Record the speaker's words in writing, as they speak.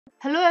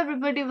Hello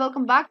everybody,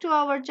 welcome back to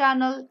our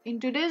channel.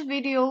 In today's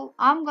video,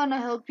 I'm gonna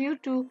help you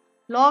to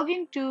log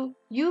into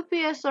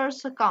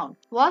UPSR's account.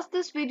 Watch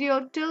this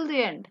video till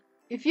the end.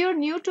 If you're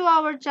new to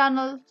our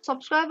channel,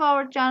 subscribe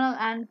our channel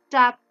and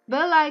tap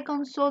bell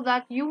icon so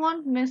that you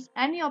won't miss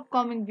any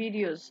upcoming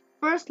videos.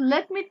 First,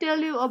 let me tell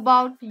you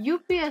about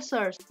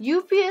UPSRs.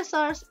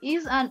 UPSRs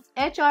is an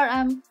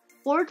HRM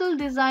portal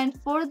designed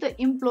for the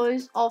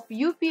employees of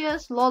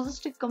UPS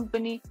Logistic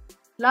Company,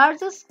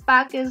 largest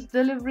package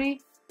delivery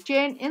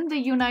chain in the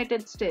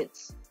United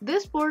States.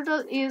 This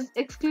portal is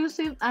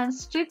exclusive and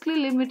strictly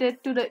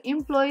limited to the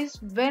employees,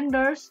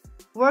 vendors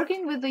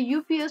working with the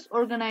UPS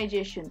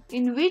organization,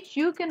 in which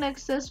you can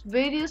access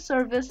various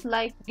services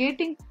like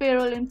getting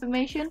payroll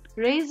information,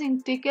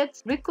 raising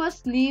tickets,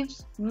 request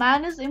leaves,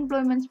 manage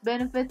employment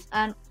benefits,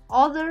 and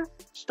other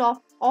stuff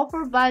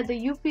offered by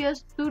the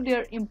UPS to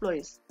their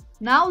employees.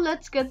 Now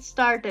let's get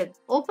started.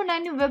 Open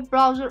any web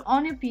browser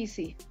on your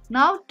PC.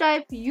 Now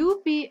type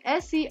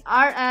upsers.com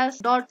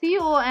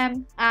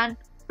and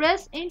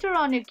press enter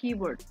on your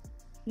keyboard.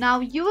 Now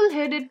you will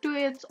head it to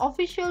its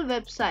official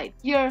website.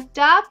 Here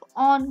tap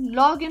on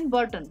login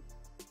button.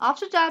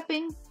 After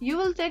tapping, you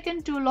will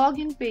taken to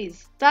login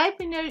page.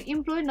 Type in your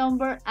employee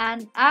number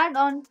and add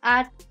on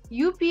at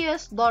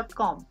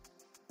ups.com.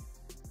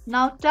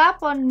 Now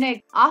tap on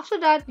next. After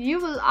that, you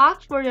will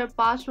ask for your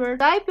password.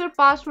 Type your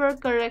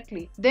password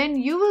correctly.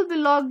 Then you will be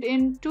logged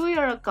in to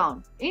your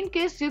account. In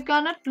case you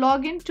cannot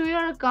log into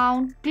your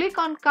account, click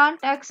on can't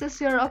access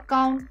your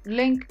account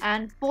link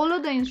and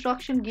follow the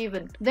instruction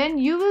given. Then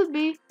you will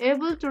be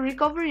able to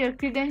recover your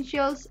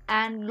credentials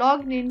and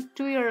log in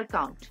to your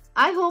account.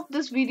 I hope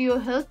this video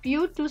helped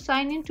you to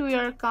sign into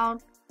your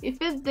account.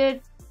 If it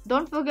did,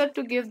 don't forget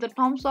to give the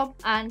thumbs up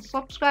and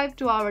subscribe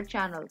to our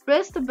channel.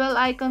 Press the bell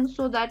icon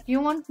so that you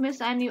won't miss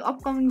any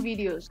upcoming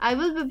videos. I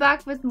will be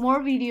back with more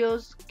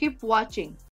videos. Keep watching.